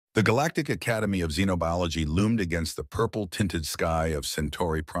The Galactic Academy of Xenobiology loomed against the purple-tinted sky of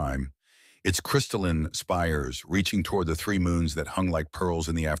Centauri Prime, its crystalline spires reaching toward the three moons that hung like pearls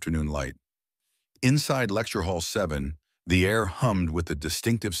in the afternoon light. Inside Lecture Hall 7, the air hummed with the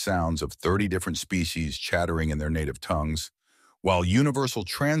distinctive sounds of 30 different species chattering in their native tongues, while universal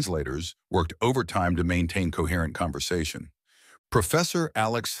translators worked overtime to maintain coherent conversation. Professor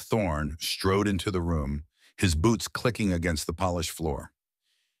Alex Thorne strode into the room, his boots clicking against the polished floor.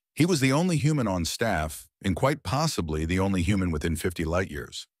 He was the only human on staff, and quite possibly the only human within 50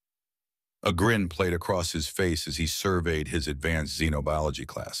 light-years. A grin played across his face as he surveyed his advanced xenobiology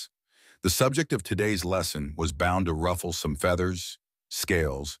class. The subject of today's lesson was bound to ruffle some feathers,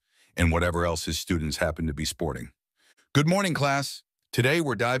 scales, and whatever else his students happened to be sporting. Good morning, class. Today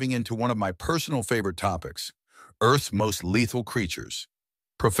we're diving into one of my personal favorite topics, Earth's most lethal creatures.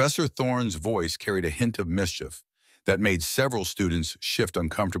 Professor Thorne's voice carried a hint of mischief that made several students shift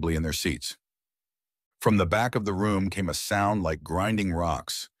uncomfortably in their seats. From the back of the room came a sound like grinding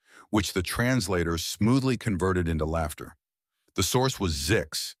rocks, which the translator smoothly converted into laughter. The source was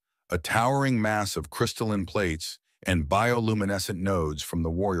Zix, a towering mass of crystalline plates and bioluminescent nodes from the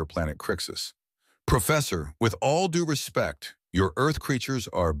warrior planet Crixus. Professor, with all due respect, your Earth creatures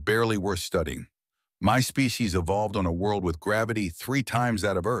are barely worth studying. My species evolved on a world with gravity 3 times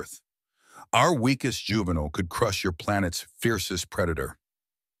that of Earth. Our weakest juvenile could crush your planet's fiercest predator.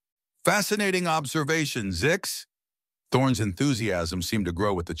 Fascinating observation, Zix. Thorne's enthusiasm seemed to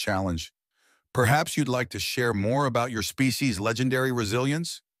grow with the challenge. Perhaps you'd like to share more about your species' legendary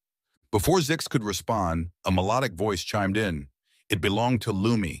resilience? Before Zix could respond, a melodic voice chimed in. It belonged to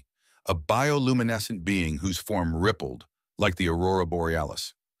Lumi, a bioluminescent being whose form rippled like the aurora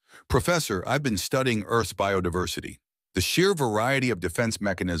borealis. Professor, I've been studying Earth's biodiversity. The sheer variety of defense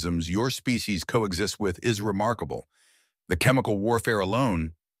mechanisms your species coexists with is remarkable. The chemical warfare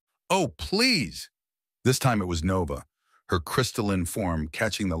alone— Oh, please! This time it was Nova, her crystalline form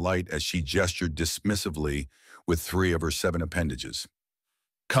catching the light as she gestured dismissively with 3 of her 7 appendages.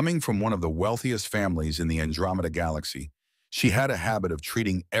 Coming from one of the wealthiest families in the Andromeda Galaxy, she had a habit of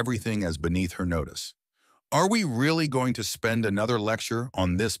treating everything as beneath her notice. Are we really going to spend another lecture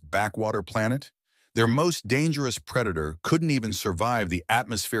on this backwater planet? Their most dangerous predator couldn't even survive the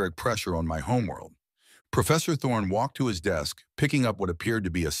atmospheric pressure on my homeworld. Professor Thorne walked to his desk, picking up what appeared to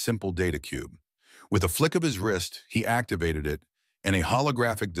be a simple data cube. With a flick of his wrist, he activated it, and a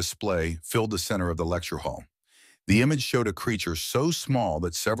holographic display filled the center of the lecture hall. The image showed a creature so small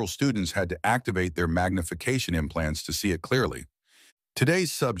that several students had to activate their magnification implants to see it clearly.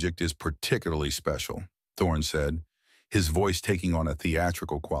 Today's subject is particularly special, Thorne said, his voice taking on a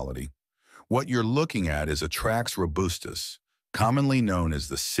theatrical quality. What you're looking at is a Trax robustus, commonly known as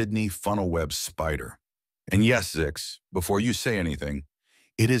the Sydney funnel web spider. And yes, Zix, before you say anything,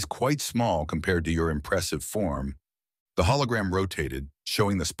 it is quite small compared to your impressive form. The hologram rotated,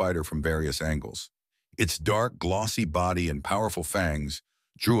 showing the spider from various angles. Its dark, glossy body and powerful fangs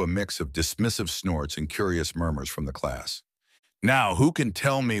drew a mix of dismissive snorts and curious murmurs from the class. Now, who can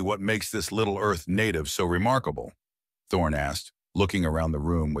tell me what makes this little Earth native so remarkable? Thorne asked, looking around the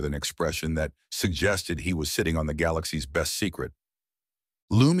room with an expression that suggested he was sitting on the galaxy's best secret.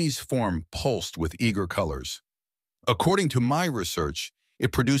 Lumi's form pulsed with eager colors. According to my research,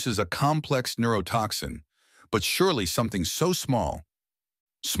 it produces a complex neurotoxin, but surely something so small.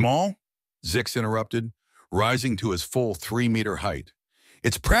 Small? Zix interrupted, rising to his full 3-meter height.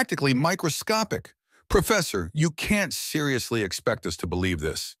 It's practically microscopic. Professor, you can't seriously expect us to believe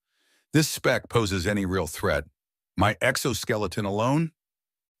this. This speck poses any real threat. My exoskeleton alone?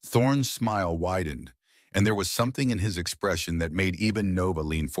 Thorne's smile widened, and there was something in his expression that made even Nova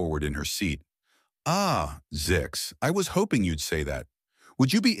lean forward in her seat. Ah, Zix, I was hoping you'd say that.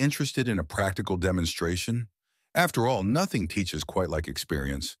 Would you be interested in a practical demonstration? After all, nothing teaches quite like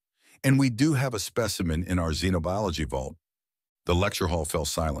experience, and we do have a specimen in our xenobiology vault. The lecture hall fell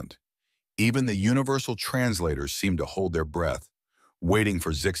silent. Even the universal translators seemed to hold their breath, waiting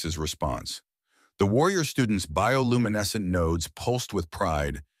for Zix's response. The warrior students' bioluminescent nodes pulsed with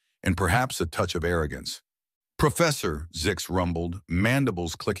pride and perhaps a touch of arrogance. Professor, Zix rumbled,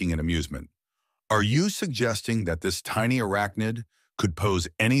 mandibles clicking in amusement. Are you suggesting that this tiny arachnid could pose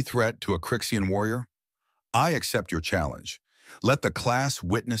any threat to a Crixian warrior? I accept your challenge. Let the class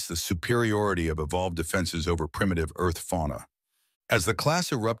witness the superiority of evolved defenses over primitive Earth fauna. As the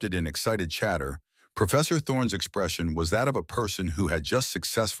class erupted in excited chatter, Professor Thorne's expression was that of a person who had just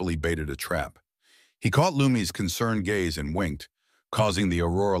successfully baited a trap. He caught Lumi's concerned gaze and winked, causing the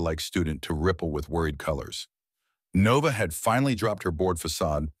Aurora-like student to ripple with worried colors. Nova had finally dropped her bored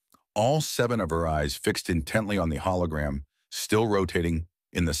facade, all 7 of her eyes fixed intently on the hologram, still rotating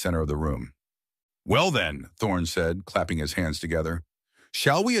in the center of the room. "Well then," Thorne said, clapping his hands together,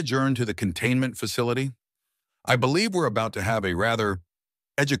 "shall we adjourn to the containment facility? I believe we're about to have a rather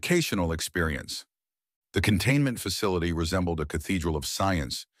educational experience." The containment facility resembled a cathedral of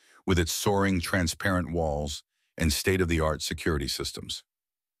science with its soaring, transparent walls and state-of-the-art security systems.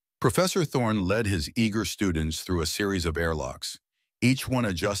 Professor Thorne led his eager students through a series of airlocks, each one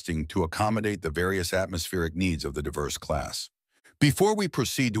adjusting to accommodate the various atmospheric needs of the diverse class. "Before we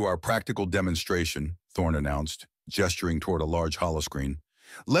proceed to our practical demonstration," Thorne announced, gesturing toward a large holoscreen,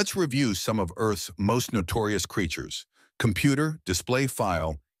 "let's review some of Earth's most notorious creatures. Computer, display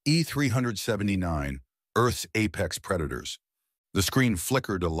file, E379, Earth's apex predators." The screen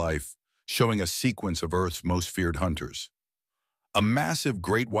flickered to life, showing a sequence of Earth's most feared hunters. A massive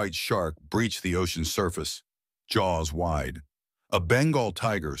great white shark breached the ocean's surface, jaws wide. A Bengal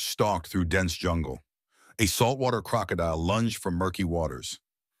tiger stalked through dense jungle. A saltwater crocodile lunged from murky waters.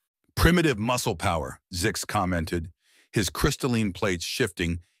 "Primitive muscle power," Zix commented, his crystalline plates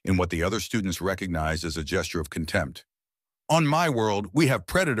shifting in what the other students recognized as a gesture of contempt. "On my world, we have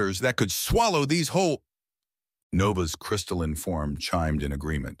predators that could swallow these whole—" Nova's crystalline form chimed in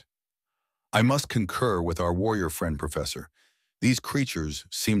agreement. "I must concur with our warrior friend, Professor. These creatures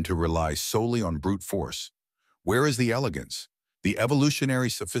seem to rely solely on brute force. Where is the elegance? The evolutionary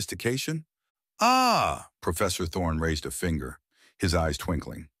sophistication?" "Ah!" Professor Thorne raised a finger, his eyes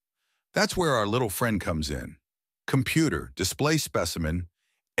twinkling. "That's where our little friend comes in. Computer, display specimen,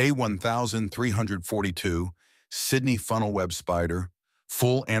 A1342, Sydney funnel web spider,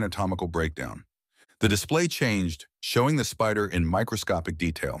 full anatomical breakdown." The display changed, showing the spider in microscopic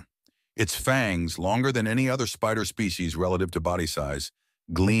detail. Its fangs, longer than any other spider species relative to body size,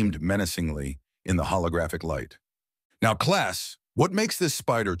 gleamed menacingly in the holographic light. "Now, class, what makes this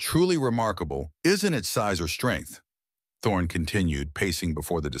spider truly remarkable isn't its size or strength," Thorne continued, pacing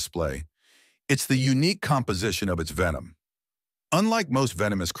before the display. "It's the unique composition of its venom. Unlike most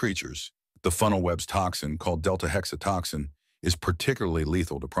venomous creatures, the funnel web's toxin, called delta-hexatoxin, is particularly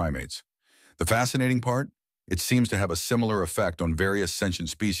lethal to primates. The fascinating part? It seems to have a similar effect on various sentient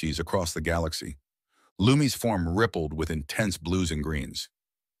species across the galaxy." Lumi's form rippled with intense blues and greens.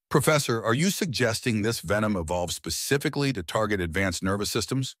 "Professor, are you suggesting this venom evolved specifically to target advanced nervous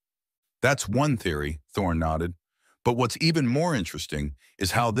systems?" "That's one theory," Thorne nodded. "But what's even more interesting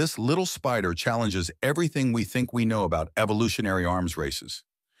is how this little spider challenges everything we think we know about evolutionary arms races.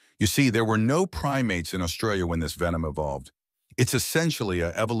 You see, there were no primates in Australia when this venom evolved. It's essentially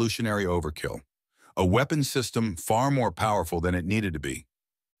an evolutionary overkill. A weapon system far more powerful than it needed to be."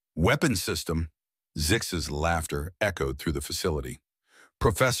 "Weapon system?" Zix's laughter echoed through the facility.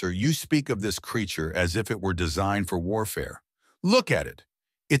 "Professor, you speak of this creature as if it were designed for warfare. Look at it.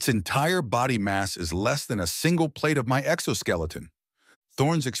 Its entire body mass is less than a single plate of my exoskeleton."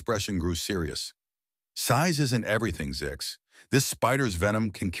 Thorne's expression grew serious. "Size isn't everything, Zix. This spider's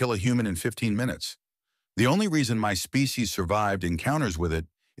venom can kill a human in 15 minutes. The only reason my species survived encounters with it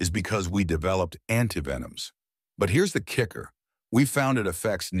is because we developed antivenoms. But here's the kicker. We found it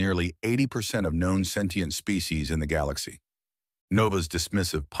affects nearly 80% of known sentient species in the galaxy." Nova's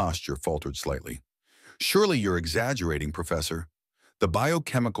dismissive posture faltered slightly. "Surely you're exaggerating, Professor. The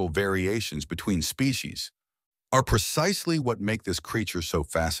biochemical variations between species are precisely what make this creature so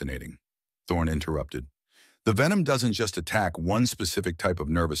fascinating," Thorne interrupted. "The venom doesn't just attack one specific type of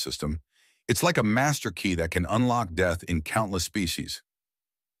nervous system. It's like a master key that can unlock death in countless species.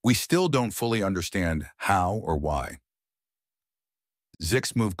 We still don't fully understand how or why."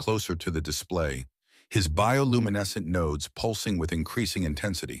 Zix moved closer to the display, his bioluminescent nodes pulsing with increasing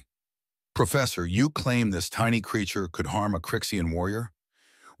intensity. "Professor, you claim this tiny creature could harm a Crixian warrior?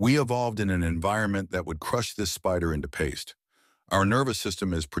 We evolved in an environment that would crush this spider into paste. Our nervous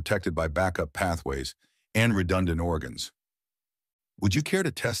system is protected by backup pathways and redundant organs." "Would you care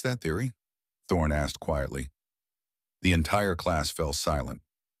to test that theory?" Thorne asked quietly. The entire class fell silent.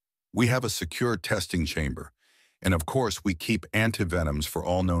 "We have a secure testing chamber, and of course we keep antivenoms for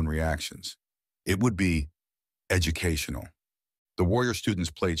all known reactions. It would be educational." The warrior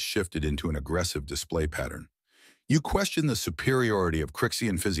students' plates shifted into an aggressive display pattern. "You question the superiority of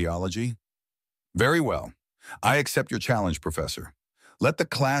Crixian physiology? Very well. I accept your challenge, Professor. Let the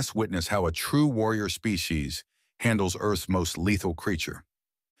class witness how a true warrior species handles Earth's most lethal creature."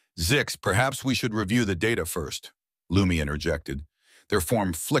 "Zix, perhaps we should review the data first," Lumi interjected, their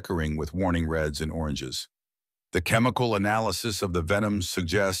form flickering with warning reds and oranges. "The chemical analysis of the venom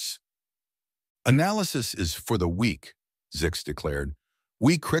suggests—" "Analysis is for the weak," Zix declared.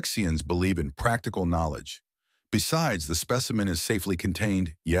 "We Crixians believe in practical knowledge. Besides, the specimen is safely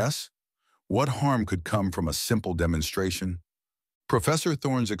contained, yes? What harm could come from a simple demonstration?" Professor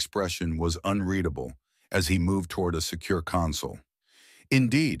Thorne's expression was unreadable as he moved toward a secure console.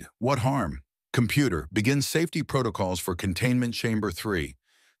 Indeed, what harm? Computer, begin safety protocols for Containment Chamber 3.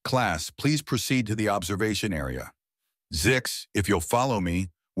 Class, please proceed to the observation area. Zix, if you'll follow me,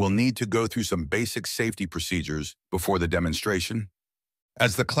 we'll need to go through some basic safety procedures before the demonstration.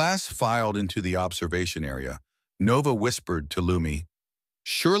 As the class filed into the observation area, Nova whispered to Lumi,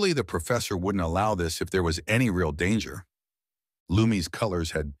 "Surely the professor wouldn't allow this if there was any real danger." Lumi's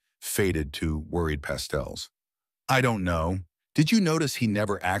colors had faded to worried pastels. "I don't know. Did you notice he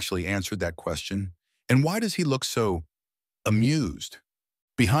never actually answered that question? And why does he look so amused?"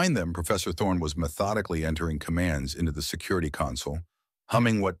 Behind them, Professor Thorne was methodically entering commands into the security console,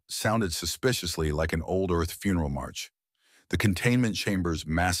 humming what sounded suspiciously like an old Earth funeral march. The containment chamber's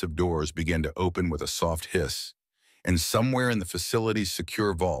massive doors began to open with a soft hiss, and somewhere in the facility's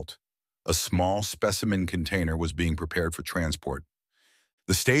secure vault, a small specimen container was being prepared for transport.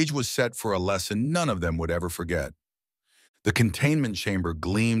 The stage was set for a lesson none of them would ever forget. The containment chamber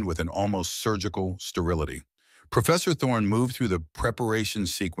gleamed with an almost surgical sterility. Professor Thorne moved through the preparation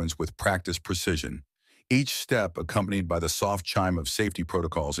sequence with practiced precision, each step accompanied by the soft chime of safety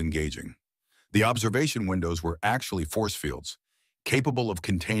protocols engaging. The observation windows were actually force fields, capable of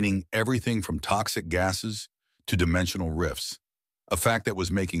containing everything from toxic gases to dimensional rifts, a fact that was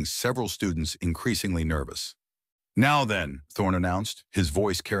making several students increasingly nervous. "Now then," Thorne announced, his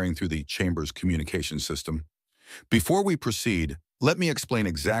voice carrying through the chamber's communication system. "Before we proceed, let me explain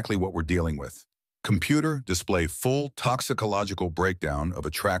exactly what we're dealing with. Computer, display full toxicological breakdown of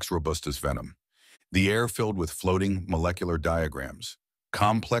Atrax robustus venom. The air filled with floating molecular diagrams,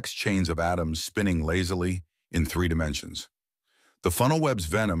 complex chains of atoms spinning lazily in 3 dimensions. The funnel web's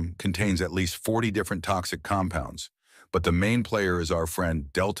venom contains at least 40 different toxic compounds, but the main player is our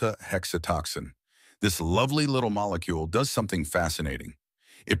friend delta hexatoxin. This lovely little molecule does something fascinating.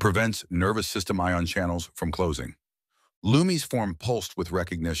 It prevents nervous system ion channels from closing." Lumi's form pulsed with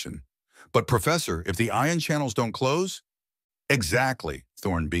recognition. "But Professor, if the ion channels don't close?" "Exactly,"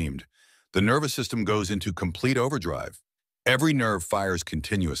 Thorne beamed. "The nervous system goes into complete overdrive. Every nerve fires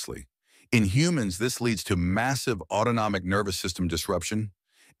continuously. In humans, this leads to massive autonomic nervous system disruption,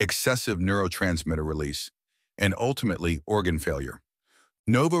 excessive neurotransmitter release, and ultimately organ failure."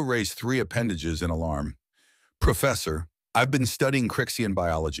 Nova raised 3 appendages in alarm. "Professor, I've been studying Crixian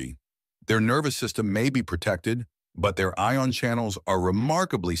biology. Their nervous system may be protected, but their ion channels are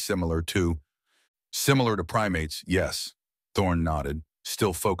remarkably similar to primates, yes," Thorne nodded,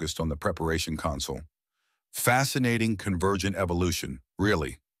 still focused on the preparation console. "Fascinating convergent evolution,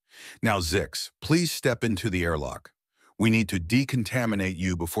 really. Now, Zix, please step into the airlock. We need to decontaminate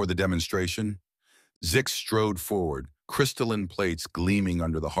you before the demonstration." Zix strode forward, crystalline plates gleaming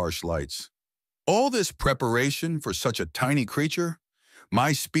under the harsh lights. "All this preparation for such a tiny creature?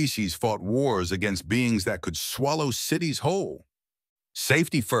 My species fought wars against beings that could swallow cities whole."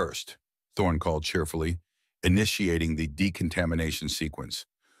 "Safety first," Thorne called cheerfully, initiating the decontamination sequence.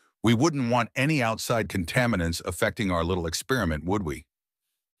 "We wouldn't want any outside contaminants affecting our little experiment, would we?"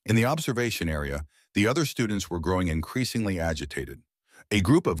 In the observation area, the other students were growing increasingly agitated. A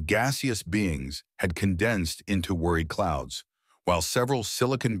group of gaseous beings had condensed into worried clouds, while several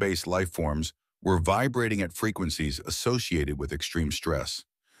silicon-based life forms were vibrating at frequencies associated with extreme stress.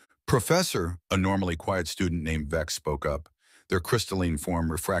 "Professor," a normally quiet student named Vex spoke up, their crystalline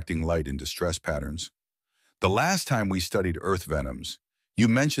form refracting light in distress patterns. "The last time we studied Earth venoms, you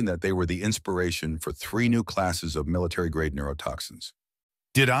mentioned that they were the inspiration for 3 new classes of military-grade neurotoxins."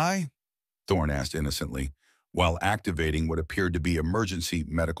 "Did I?" Thorne asked innocently, while activating what appeared to be emergency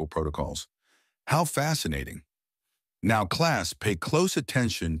medical protocols. "How fascinating. Now, class, pay close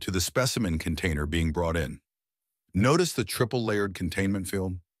attention to the specimen container being brought in. Notice the triple-layered containment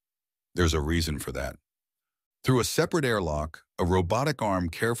field? There's a reason for that. Through a separate airlock, a robotic arm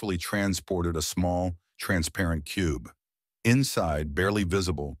carefully transported a small, transparent cube. Inside, barely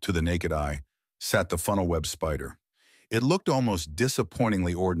visible to the naked eye, sat the funnel web spider. It looked almost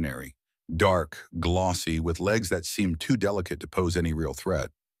disappointingly ordinary, dark, glossy, with legs that seemed too delicate to pose any real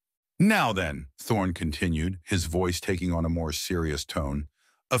threat. "Now then," Thorne continued, his voice taking on a more serious tone,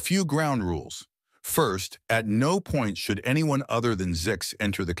 "a few ground rules. First, at no point should anyone other than Zix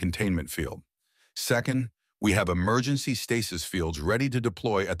enter the containment field. Second, we have emergency stasis fields ready to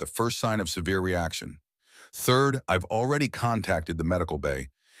deploy at the first sign of severe reaction. Third, I've already contacted the medical bay.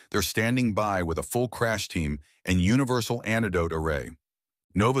 They're standing by with a full crash team and universal antidote array."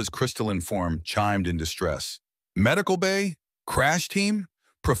 Nova's crystalline form chimed in distress. "Medical bay? Crash team?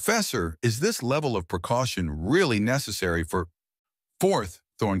 Professor, is this level of precaution really necessary for—" "Fourth,"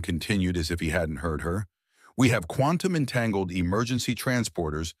 Thorne continued as if he hadn't heard her, We have quantum-entangled emergency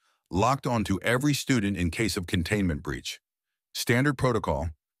transporters locked onto every student in case of containment breach. Standard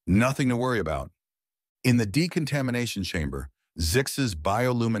protocol, nothing to worry about. In the decontamination chamber, Zix's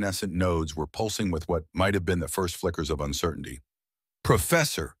bioluminescent nodes were pulsing with what might have been the first flickers of uncertainty.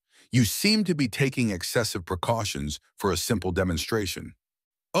 Professor, you seem to be taking excessive precautions for a simple demonstration.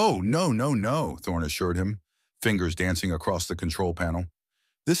 Oh, no, no, no, Thorne assured him, fingers dancing across the control panel.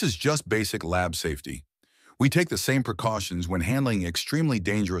 This is just basic lab safety. We take the same precautions when handling extremely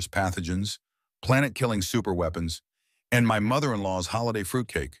dangerous pathogens, planet-killing superweapons, and my mother-in-law's holiday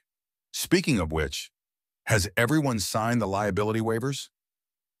fruitcake. Speaking of which, has everyone signed the liability waivers?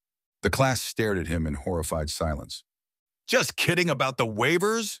 The class stared at him in horrified silence. Just kidding about the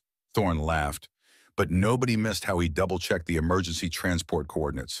waivers? Thorne laughed, but nobody missed how he double-checked the emergency transport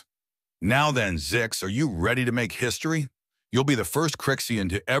coordinates. Now then, Zix, are you ready to make history? You'll be the first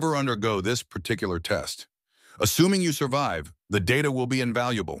Crixian to ever undergo this particular test. Assuming you survive, the data will be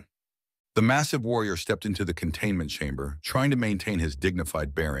invaluable. The massive warrior stepped into the containment chamber, trying to maintain his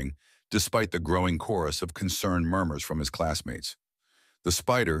dignified bearing, despite the growing chorus of concerned murmurs from his classmates. The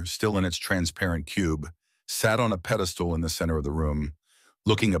spider, still in its transparent cube, sat on a pedestal in the center of the room,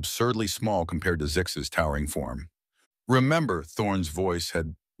 looking absurdly small compared to Zix's towering form. Remember, Thorne's voice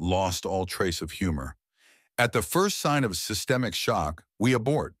had lost all trace of humor. At the first sign of systemic shock, we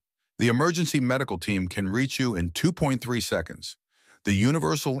abort. The emergency medical team can reach you in 2.3 seconds. The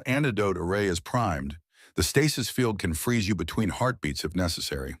universal antidote array is primed. The stasis field can freeze you between heartbeats if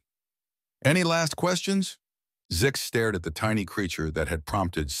necessary. Any last questions? Zix stared at the tiny creature that had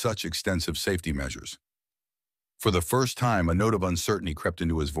prompted such extensive safety measures. For the first time, a note of uncertainty crept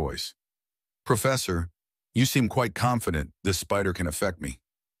into his voice. Professor, you seem quite confident this spider can affect me.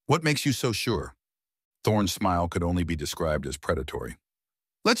 What makes you so sure? Thorne's smile could only be described as predatory.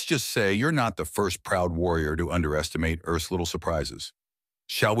 Let's just say you're not the first proud warrior to underestimate Earth's little surprises.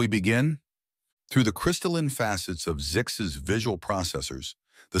 Shall we begin? Through the crystalline facets of Zix's visual processors,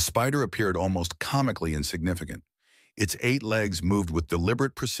 the spider appeared almost comically insignificant. Its 8 legs moved with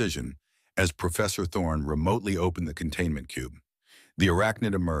deliberate precision as Professor Thorne remotely opened the containment cube. The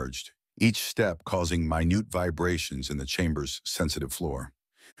arachnid emerged, each step causing minute vibrations in the chamber's sensitive floor.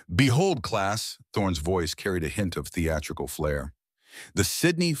 Behold, class, Thorne's voice carried a hint of theatrical flair. The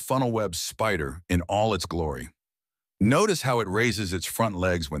Sydney funnel-web spider in all its glory. Notice how it raises its front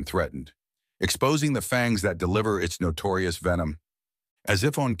legs when threatened, exposing the fangs that deliver its notorious venom. As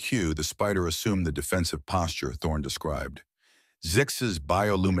if on cue, the spider assumed the defensive posture Thorne described. Zix's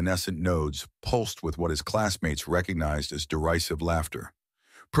bioluminescent nodes pulsed with what his classmates recognized as derisive laughter.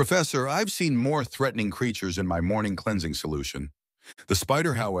 Professor, I've seen more threatening creatures in my morning cleansing solution. The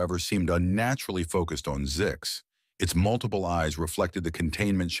spider, however, seemed unnaturally focused on Zix. Its multiple eyes reflected the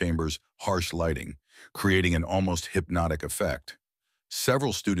containment chamber's harsh lighting, creating an almost hypnotic effect.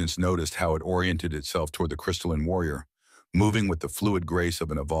 Several students noticed how it oriented itself toward the crystalline warrior, moving with the fluid grace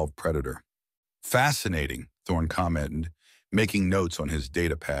of an evolved predator. Fascinating, Thorne commented, making notes on his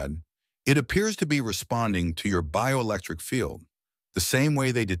data pad. It appears to be responding to your bioelectric field, the same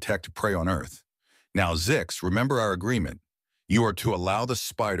way they detect prey on Earth. Now, Zix, remember our agreement. You are to allow the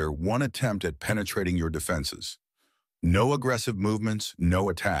spider one attempt at penetrating your defenses. No aggressive movements, no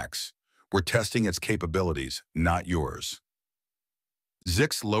attacks. We're testing its capabilities, not yours.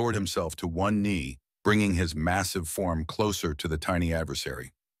 Zix lowered himself to one knee, bringing his massive form closer to the tiny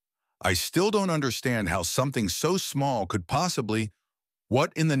adversary. I still don't understand how something so small could possibly...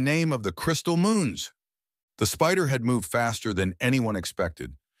 What in the name of the crystal moons? The spider had moved faster than anyone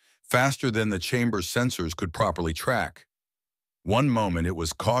expected, faster than the chamber's sensors could properly track. One moment it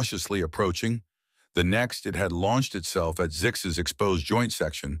was cautiously approaching, the next it had launched itself at Zix's exposed joint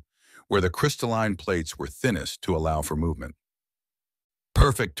section, where the crystalline plates were thinnest to allow for movement.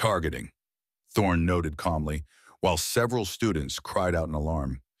 Perfect targeting, Thorne noted calmly, while several students cried out in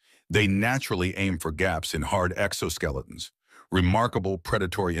alarm. They naturally aim for gaps in hard exoskeletons. Remarkable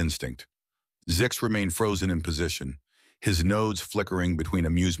predatory instinct. Zix remained frozen in position, his nodes flickering between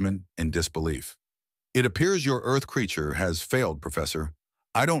amusement and disbelief. It appears your Earth creature has failed, Professor.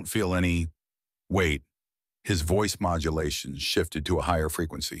 I don't feel any... Wait. His voice modulation shifted to a higher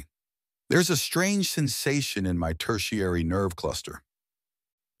frequency. There's a strange sensation in my tertiary nerve cluster.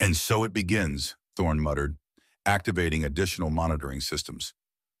 And so it begins, Thorne muttered, activating additional monitoring systems.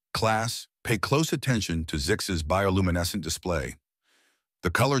 Class, pay close attention to Zix's bioluminescent display.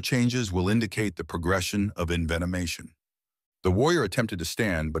 The color changes will indicate the progression of envenomation. The warrior attempted to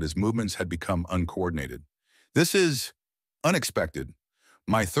stand, but his movements had become uncoordinated. This is unexpected.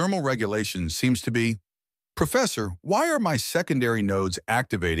 My thermal regulation seems to be... Professor, why are my secondary nodes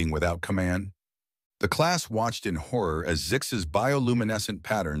activating without command? The class watched in horror as Zix's bioluminescent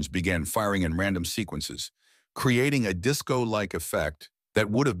patterns began firing in random sequences, creating a disco-like effect that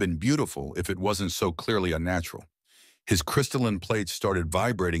would have been beautiful if it wasn't so clearly unnatural. His crystalline plates started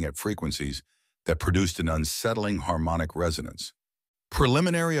vibrating at frequencies that produced an unsettling harmonic resonance.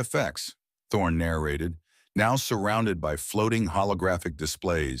 Preliminary effects, Thorne narrated, now surrounded by floating holographic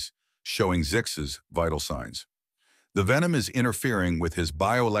displays showing Zix's vital signs. The venom is interfering with his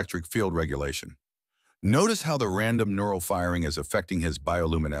bioelectric field regulation. Notice how the random neural firing is affecting his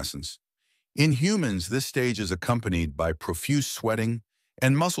bioluminescence. In humans, this stage is accompanied by profuse sweating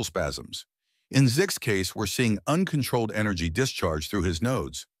and muscle spasms. In Zix's case, we're seeing uncontrolled energy discharge through his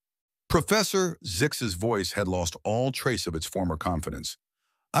nodes. Professor, Zix's voice had lost all trace of its former confidence.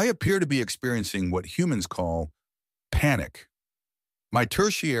 I appear to be experiencing what humans call panic. My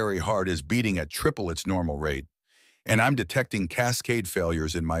tertiary heart is beating at triple its normal rate, and I'm detecting cascade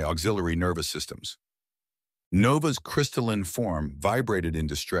failures in my auxiliary nervous systems. Nova's crystalline form vibrated in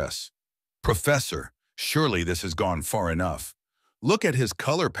distress. Professor, surely this has gone far enough. Look at his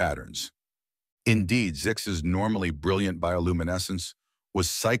color patterns. Indeed, Zix's normally brilliant bioluminescence was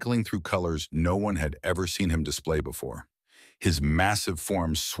cycling through colors no one had ever seen him display before. His massive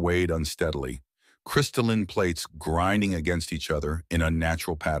form swayed unsteadily, crystalline plates grinding against each other in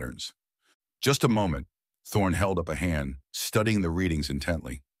unnatural patterns. Just a moment, Thorne held up a hand, studying the readings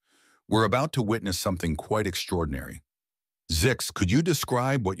intently. We're about to witness something quite extraordinary. Zix, could you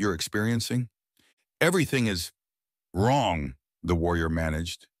describe what you're experiencing? Everything is wrong, the warrior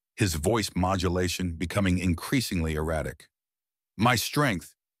managed, his voice modulation becoming increasingly erratic. My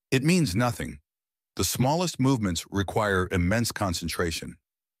strength, it means nothing. The smallest movements require immense concentration.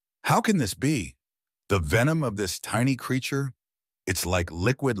 How can this be? The venom of this tiny creature? It's like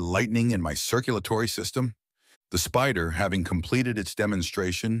liquid lightning in my circulatory system. The spider, having completed its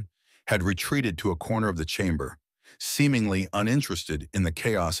demonstration, had retreated to a corner of the chamber, seemingly uninterested in the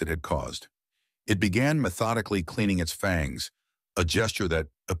chaos it had caused. It began methodically cleaning its fangs, a gesture that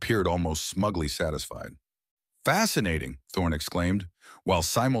appeared almost smugly satisfied. Fascinating, Thorne exclaimed, while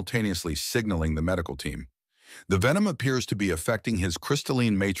simultaneously signaling the medical team. The venom appears to be affecting his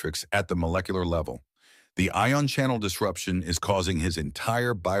crystalline matrix at the molecular level. The ion channel disruption is causing his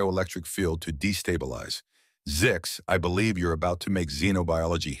entire bioelectric field to destabilize. Zix, I believe you're about to make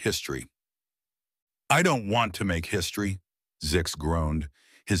xenobiology history. I don't want to make history, Zix groaned,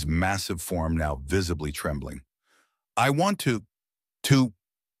 his massive form now visibly trembling. I want to...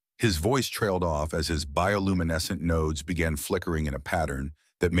 His voice trailed off as his bioluminescent nodes began flickering in a pattern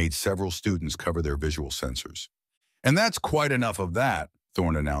that made several students cover their visual sensors. And that's quite enough of that,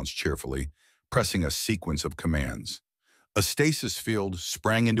 Thorne announced cheerfully, pressing a sequence of commands. A stasis field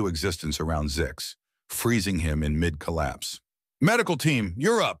sprang into existence around Zix, freezing him in mid-collapse. Medical team,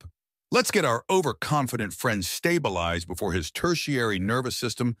 you're up. Let's get our overconfident friend stabilized before his tertiary nervous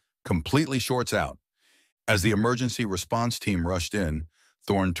system completely shorts out. As the emergency response team rushed in,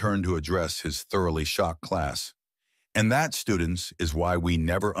 Thorne turned to address his thoroughly shocked class. And that, students, is why we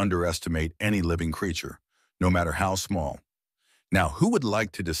never underestimate any living creature, no matter how small. Now, who would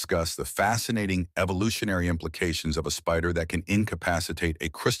like to discuss the fascinating evolutionary implications of a spider that can incapacitate a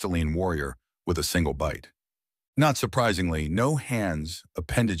crystalline warrior with a single bite? Not surprisingly, no hands,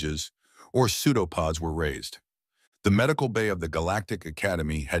 appendages, or pseudopods were raised. The medical bay of the Galactic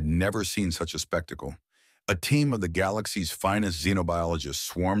Academy had never seen such a spectacle. A team of the galaxy's finest xenobiologists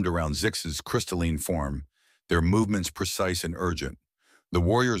swarmed around Zix's crystalline form, their movements precise and urgent. The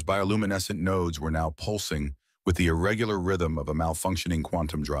warrior's bioluminescent nodes were now pulsing with the irregular rhythm of a malfunctioning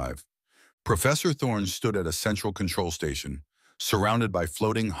quantum drive. Professor Thorne stood at a central control station, surrounded by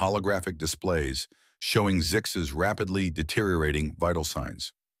floating holographic displays showing Zix's rapidly deteriorating vital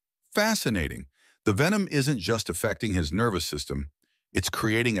signs. Fascinating. The venom isn't just affecting his nervous system, it's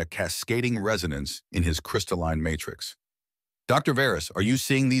creating a cascading resonance in his crystalline matrix. Dr. Varus, are you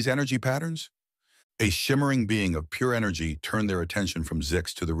seeing these energy patterns? A shimmering being of pure energy turned their attention from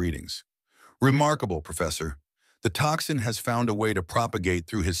Zix to the readings. Remarkable, Professor. The toxin has found a way to propagate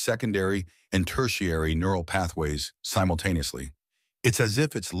through his secondary and tertiary neural pathways simultaneously. It's as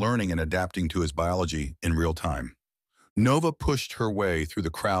if it's learning and adapting to his biology in real time. Nova pushed her way through the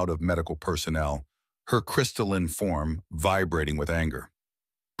crowd of medical personnel, her crystalline form vibrating with anger.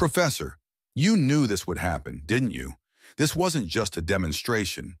 Professor, you knew this would happen, didn't you? This wasn't just a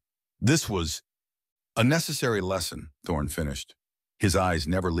demonstration. This was a necessary lesson, Thorne finished, his eyes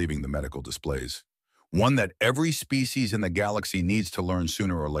never leaving the medical displays. One that every species in the galaxy needs to learn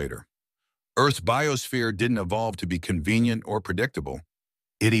sooner or later. Earth's biosphere didn't evolve to be convenient or predictable.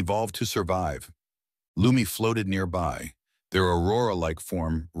 It evolved to survive. Lumi floated nearby, their aurora-like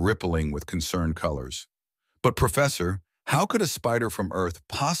form rippling with concerned colors. But Professor, how could a spider from Earth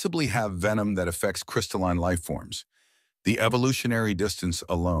possibly have venom that affects crystalline life forms? The evolutionary distance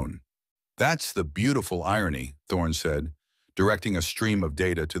alone. That's the beautiful irony, Thorne said, directing a stream of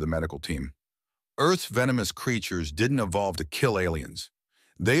data to the medical team. Earth's venomous creatures didn't evolve to kill aliens.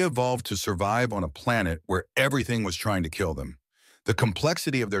 They evolved to survive on a planet where everything was trying to kill them. The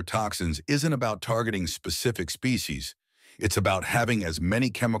complexity of their toxins isn't about targeting specific species. It's about having as many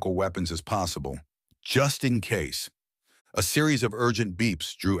chemical weapons as possible, just in case. A series of urgent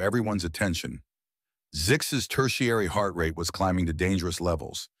beeps drew everyone's attention. Zix's tertiary heart rate was climbing to dangerous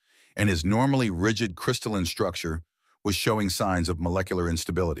levels, and his normally rigid crystalline structure was showing signs of molecular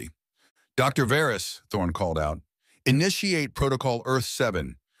instability. Dr. Varys, Thorne called out, initiate Protocol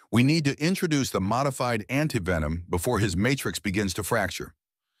Earth-7. We need to introduce the modified antivenom before his matrix begins to fracture.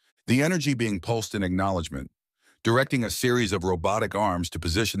 The energy being pulsed in acknowledgement, directing a series of robotic arms to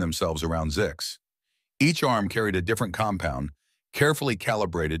position themselves around Zix. Each arm carried a different compound, carefully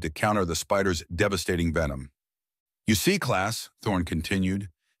calibrated to counter the spider's devastating venom. You see, class, Thorne continued,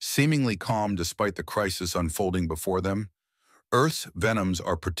 seemingly calm despite the crisis unfolding before them, Earth's venoms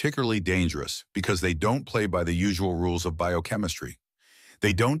are particularly dangerous because they don't play by the usual rules of biochemistry.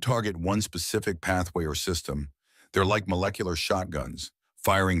 They don't target one specific pathway or system. They're like molecular shotguns,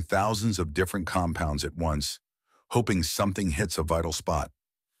 firing thousands of different compounds at once, hoping something hits a vital spot.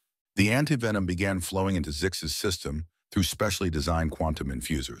 The antivenom began flowing into Zix's system through specially designed quantum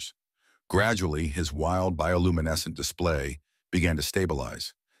infusers. Gradually, his wild bioluminescent display began to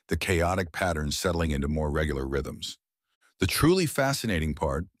stabilize, the chaotic patterns settling into more regular rhythms. The truly fascinating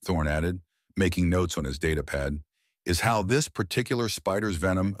part, Thorne added, making notes on his datapad, is how this particular spider's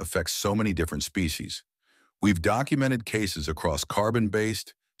venom affects so many different species. We've documented cases across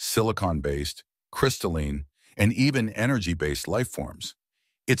carbon-based, silicon-based, crystalline, and even energy-based life forms.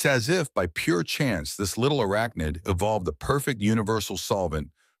 It's as if, by pure chance, this little arachnid evolved the perfect universal solvent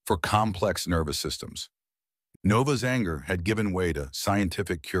for complex nervous systems. Nova's anger had given way to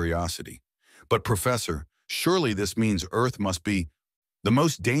scientific curiosity. But Professor, surely this means Earth must be the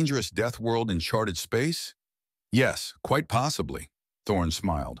most dangerous death world in charted space? Yes, quite possibly, Thorne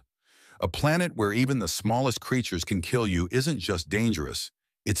smiled. A planet where even the smallest creatures can kill you isn't just dangerous,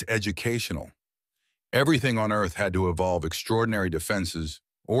 it's educational. Everything on Earth had to evolve extraordinary defenses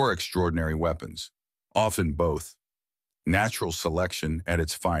or extraordinary weapons, often both. Natural selection at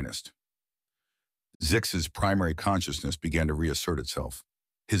its finest. Zix's primary consciousness began to reassert itself,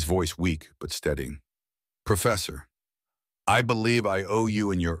 his voice weak but steady. Professor, I believe I owe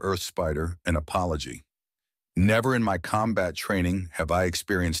you and your Earth Spider an apology. Never in my combat training have I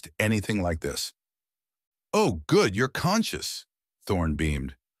experienced anything like this. Oh, good, you're conscious, Thorne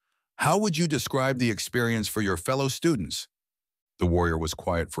beamed. How would you describe the experience for your fellow students? The warrior was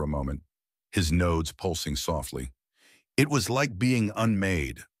quiet for a moment, his nodes pulsing softly. It was like being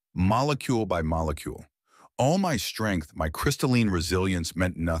unmade, molecule by molecule. All my strength, my crystalline resilience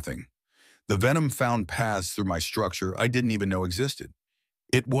meant nothing. The venom found paths through my structure I didn't even know existed.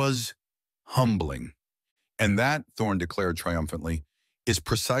 It was humbling. And that, Thorne declared triumphantly, is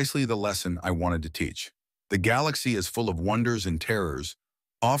precisely the lesson I wanted to teach. The galaxy is full of wonders and terrors,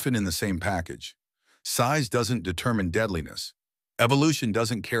 often in the same package. Size doesn't determine deadliness. Evolution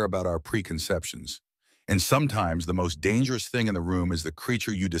doesn't care about our preconceptions. And sometimes the most dangerous thing in the room is the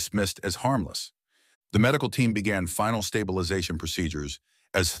creature you dismissed as harmless. The medical team began final stabilization procedures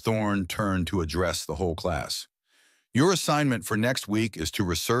as Thorne turned to address the whole class. Your assignment for next week is to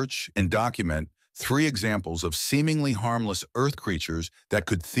research and document 3 examples of seemingly harmless Earth creatures that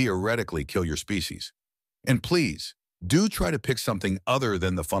could theoretically kill your species. And please, do try to pick something other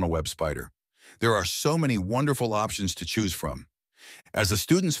than the funnel web spider. There are so many wonderful options to choose from. As the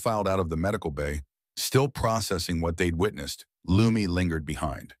students filed out of the medical bay, still processing what they'd witnessed, Lumi lingered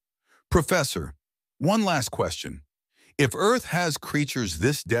behind. Professor, one last question. If Earth has creatures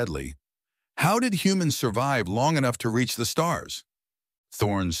this deadly, how did humans survive long enough to reach the stars?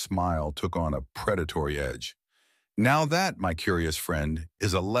 Thorne's smile took on a predatory edge. Now that, my curious friend,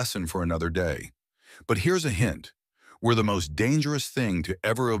 is a lesson for another day. But here's a hint. We're the most dangerous thing to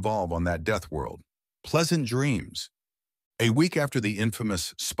ever evolve on that death world. Pleasant dreams. A week after the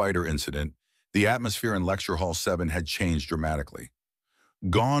infamous spider incident, the atmosphere in Lecture Hall 7 had changed dramatically.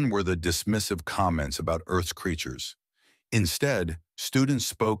 Gone were the dismissive comments about Earth's creatures. Instead, students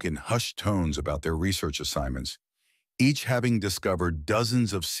spoke in hushed tones about their research assignments, each having discovered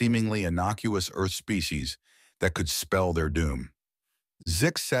dozens of seemingly innocuous Earth species that could spell their doom.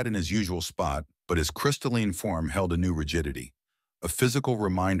 Zix sat in his usual spot, but his crystalline form held a new rigidity, a physical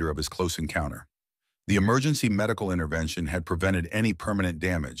reminder of his close encounter. The emergency medical intervention had prevented any permanent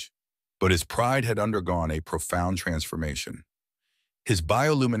damage, but his pride had undergone a profound transformation. His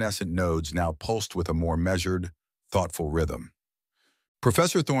bioluminescent nodes now pulsed with a more measured, thoughtful rhythm.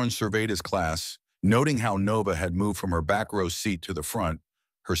 Professor Thorne surveyed his class, noting how Nova had moved from her back row seat to the front,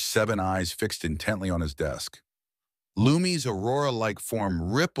 her 7 eyes fixed intently on his desk. Lumi's aurora-like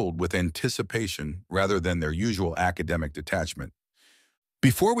form rippled with anticipation rather than their usual academic detachment.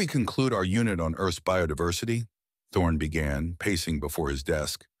 Before we conclude our unit on Earth's biodiversity, Thorne began, pacing before his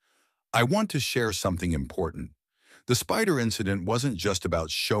desk, I want to share something important. The spider incident wasn't just about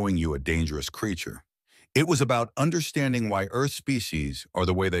showing you a dangerous creature. It was about understanding why Earth species are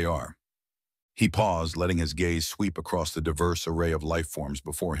the way they are. He paused, letting his gaze sweep across the diverse array of life forms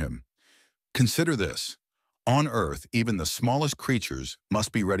before him. Consider this. On Earth, even the smallest creatures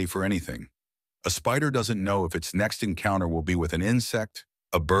must be ready for anything. A spider doesn't know if its next encounter will be with an insect,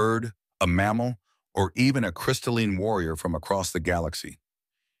 a bird, a mammal, or even a crystalline warrior from across the galaxy.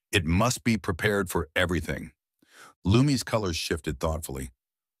 It must be prepared for everything. Lumi's colors shifted thoughtfully.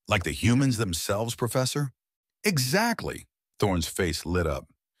 Like the humans themselves, Professor? Exactly. Thorne's face lit up.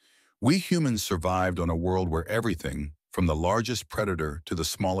 We humans survived on a world where everything, from the largest predator to the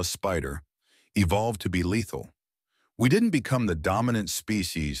smallest spider, evolved to be lethal. We didn't become the dominant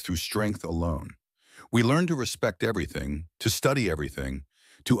species through strength alone. We learned to respect everything, to study everything,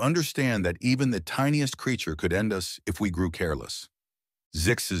 to understand that even the tiniest creature could end us if we grew careless.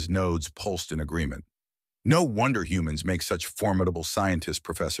 Zix's nodes pulsed in agreement. No wonder humans make such formidable scientists,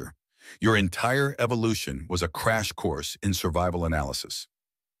 Professor. Your entire evolution was a crash course in survival analysis.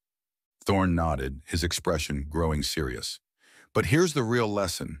 Thorne nodded, his expression growing serious. But here's the real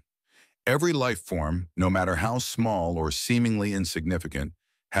lesson. Every life form, no matter how small or seemingly insignificant,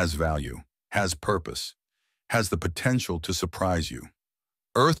 has value, has purpose, has the potential to surprise you.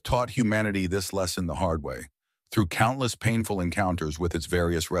 Earth taught humanity this lesson the hard way, through countless painful encounters with its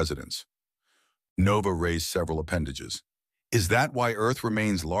various residents. Nova raised several appendages. Is that why Earth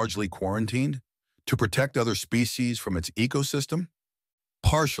remains largely quarantined? To protect other species from its ecosystem?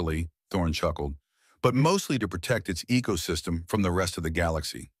 Partially, Thorne chuckled, but mostly to protect its ecosystem from the rest of the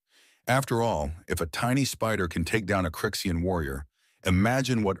galaxy. After all, if a tiny spider can take down a Crixian warrior,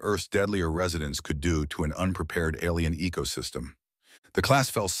 imagine what Earth's deadlier residents could do to an unprepared alien ecosystem. The class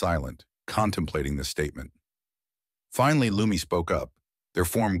fell silent, contemplating this statement. Finally, Lumi spoke up, their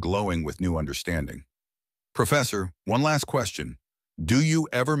form glowing with new understanding. Professor, one last question. Do you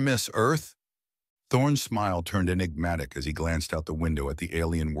ever miss Earth? Thorne's smile turned enigmatic as he glanced out the window at the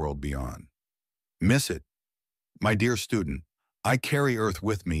alien world beyond. Miss it? My dear student, I carry Earth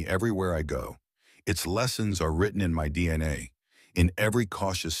with me everywhere I go. Its lessons are written in my DNA, in every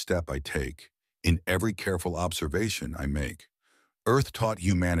cautious step I take, in every careful observation I make. Earth taught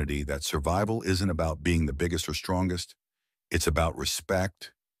humanity that survival isn't about being the biggest or strongest. It's about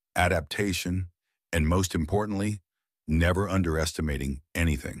respect, adaptation, and most importantly, never underestimating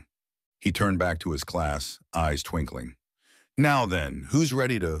anything. He turned back to his class, eyes twinkling. Now then, who's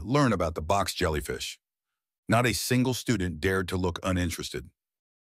ready to learn about the box jellyfish? Not a single student dared to look uninterested.